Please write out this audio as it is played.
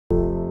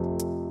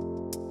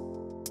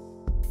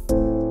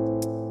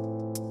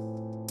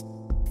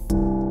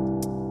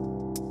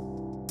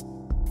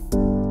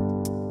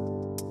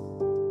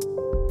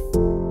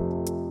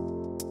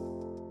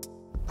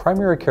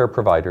Primary care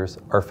providers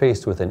are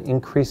faced with an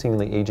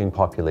increasingly aging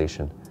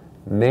population,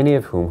 many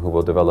of whom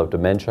will develop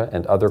dementia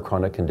and other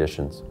chronic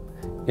conditions.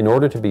 In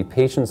order to be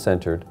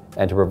patient-centered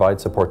and to provide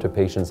support to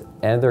patients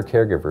and their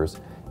caregivers,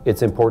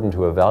 it's important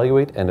to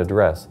evaluate and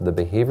address the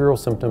behavioral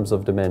symptoms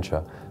of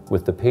dementia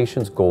with the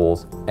patient's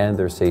goals and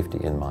their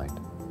safety in mind.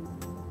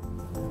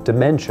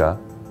 Dementia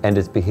and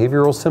its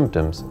behavioral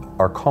symptoms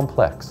are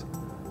complex,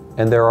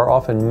 and there are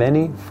often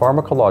many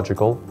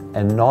pharmacological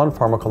and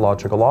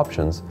non-pharmacological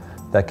options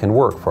that can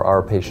work for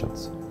our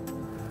patients.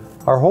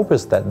 Our hope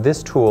is that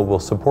this tool will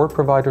support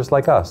providers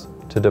like us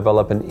to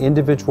develop an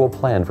individual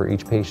plan for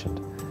each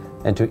patient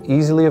and to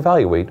easily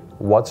evaluate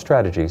what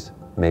strategies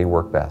may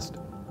work best.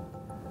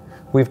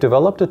 We've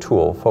developed a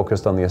tool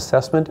focused on the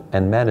assessment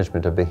and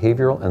management of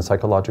behavioral and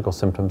psychological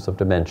symptoms of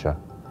dementia,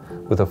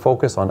 with a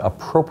focus on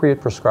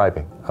appropriate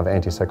prescribing of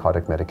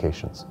antipsychotic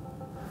medications.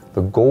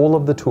 The goal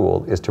of the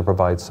tool is to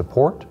provide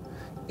support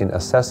in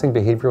assessing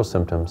behavioral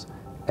symptoms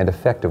and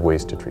effective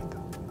ways to treat them.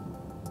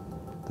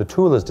 The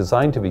tool is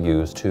designed to be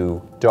used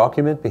to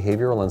document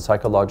behavioral and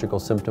psychological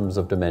symptoms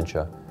of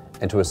dementia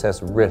and to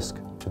assess risk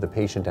to the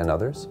patient and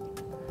others,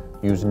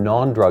 use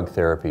non-drug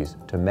therapies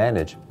to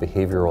manage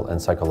behavioral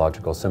and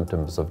psychological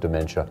symptoms of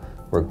dementia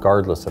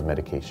regardless of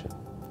medication,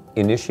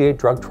 initiate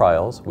drug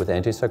trials with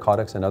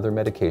antipsychotics and other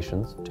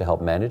medications to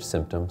help manage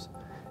symptoms,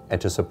 and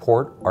to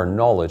support our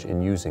knowledge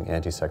in using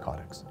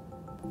antipsychotics.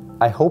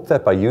 I hope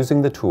that by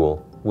using the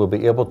tool, we'll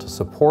be able to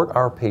support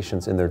our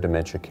patients in their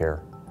dementia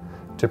care,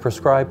 to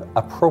prescribe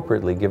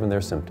appropriately given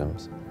their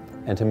symptoms,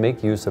 and to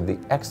make use of the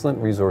excellent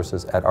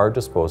resources at our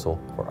disposal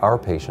for our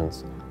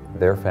patients,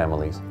 their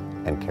families,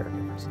 and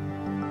caregivers.